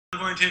I'm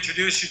going to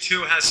introduce you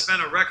to has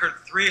spent a record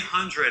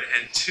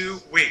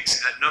 302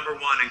 weeks at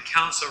 #1 and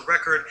counts a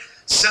record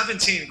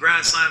 17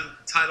 Grand Slam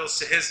titles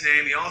to his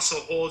name. He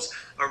also holds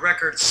a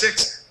record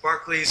 6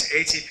 Barclays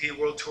ATP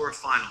World Tour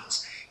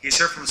finals. He's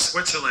here from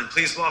Switzerland.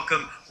 Please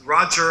welcome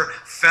Roger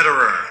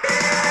Federer.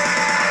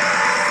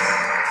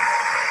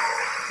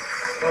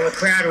 Well, the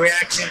crowd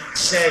reaction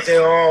says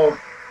it all.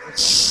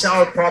 It's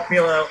so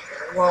popular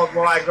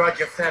worldwide.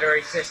 Roger Federer,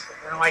 he's just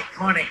an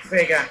iconic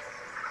figure.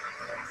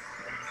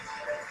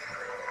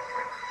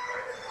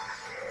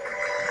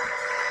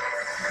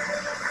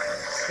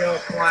 Still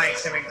playing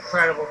some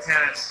incredible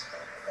tennis.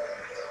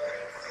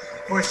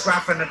 Pushed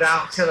Rafael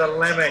Nadal to the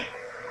limit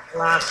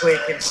last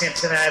week in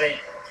Cincinnati.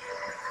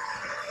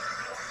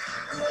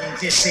 You can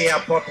just see how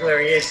popular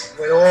he is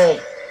with all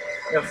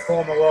the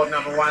former world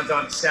 #1s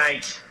on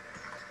stage.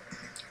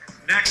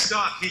 Next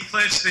up, he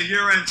clinched the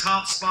year-end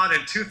top spot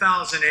in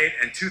 2008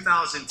 and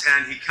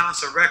 2010. He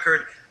counts a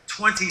record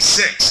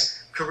 26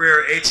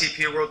 career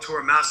ATP World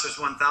Tour Masters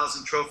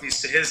 1000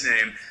 trophies to his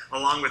name,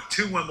 along with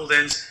 2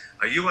 Wimbledons,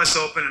 a US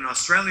Open, an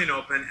Australian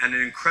Open, and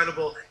an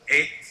incredible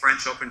 8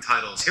 French Open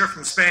titles. Here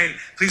from Spain,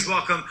 please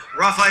welcome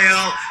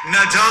Rafael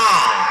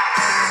Nadal.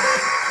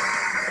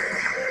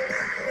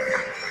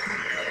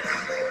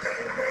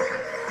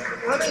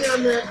 I think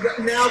I've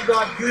now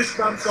got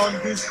goosebumps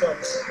on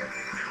goosebumps.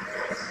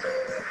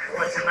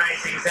 What's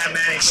amazing is that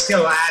man is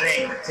still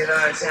adding to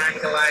those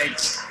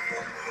accolades.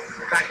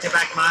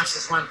 Back-to-back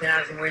Masters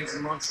 1000 wins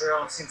in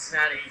Montreal,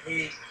 Cincinnati.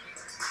 He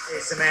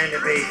is the man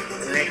to beat in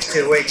the next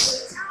 2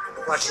 weeks.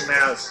 Flushing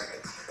Meadows.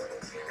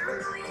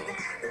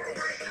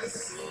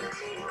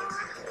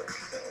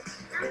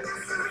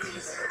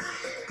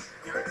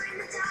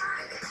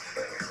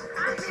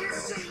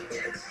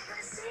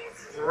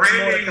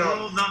 Reigning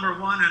world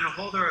 #1 and a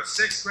holder of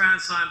 6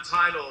 Grand Slam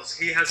titles,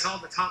 he has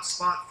held the top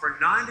spot for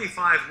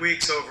 95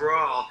 weeks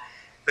overall.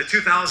 The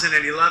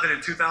 2011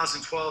 and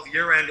 2012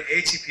 year-end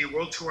ATP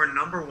World Tour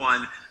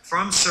 #1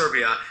 from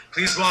Serbia.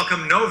 Please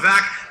welcome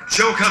Novak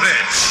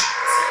Djokovic.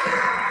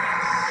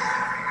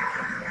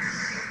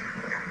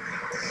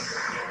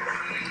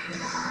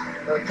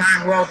 The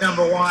current world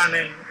 #1,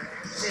 and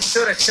just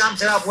sort of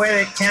sums it up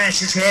where the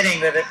tennis is heading,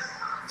 that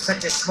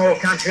such a small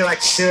country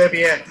like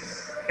Serbia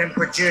can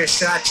produce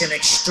such an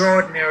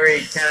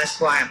extraordinary tennis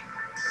player.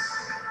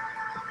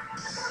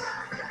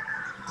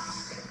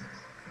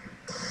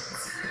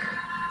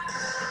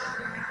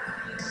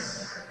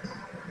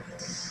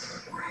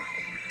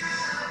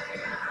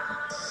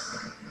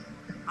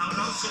 I would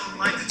also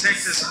like to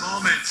take this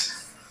moment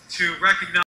to recognize